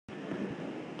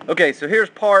Okay, so here's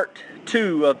part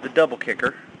 2 of the double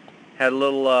kicker. Had a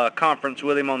little conference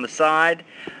with him on the side.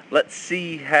 Let's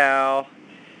see how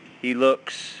he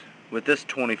looks with this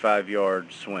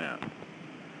 25-yard swim.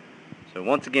 So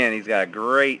once again, he's got a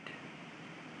great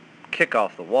kick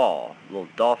off the wall. A little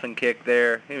dolphin kick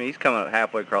there. I mean, he's coming up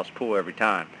halfway across the pool every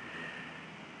time.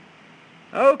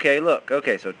 Okay, look.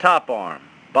 Okay, so top arm,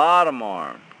 bottom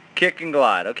arm, kick and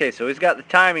glide. Okay, so he's got the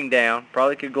timing down.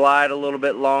 Probably could glide a little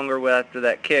bit longer after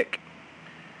that kick.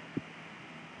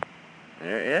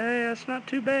 There, yeah, it's not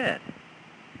too bad.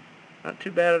 Not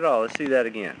too bad at all. Let's see that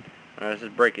again. All right, let's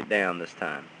just break it down this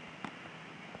time.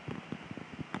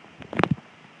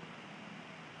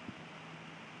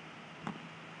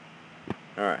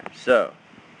 Alright, so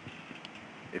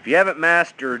if you haven't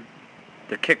mastered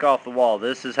the kick off the wall,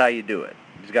 this is how you do it.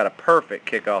 He's got a perfect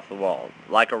kick off the wall.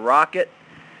 Like a rocket,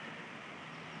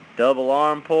 double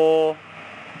arm pull,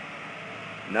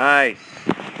 nice.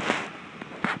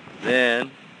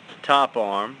 Then top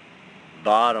arm,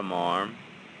 bottom arm,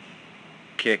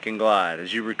 kick and glide.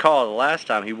 As you recall, the last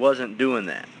time he wasn't doing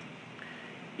that.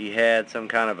 He had some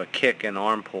kind of a kick and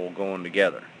arm pull going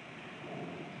together.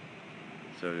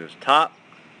 So there's top,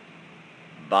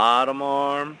 bottom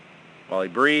arm, while he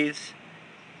breathes,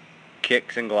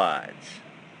 kicks and glides.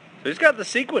 So he's got the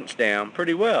sequence down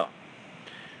pretty well.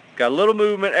 Got a little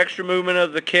movement, extra movement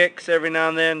of the kicks every now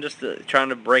and then, just trying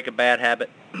to break a bad habit.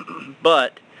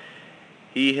 But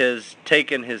he has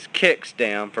taken his kicks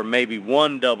down from maybe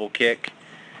one double kick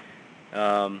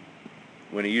when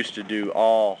he used to do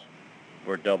all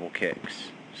were double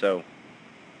kicks. So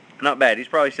not bad. He's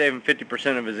probably saving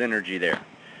 50% of his energy there.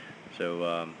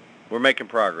 So we're making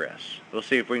progress. We'll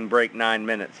see if we can break 9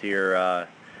 minutes here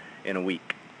in a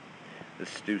week. This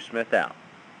is Stu Smith out.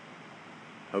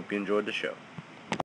 Hope you enjoyed the show.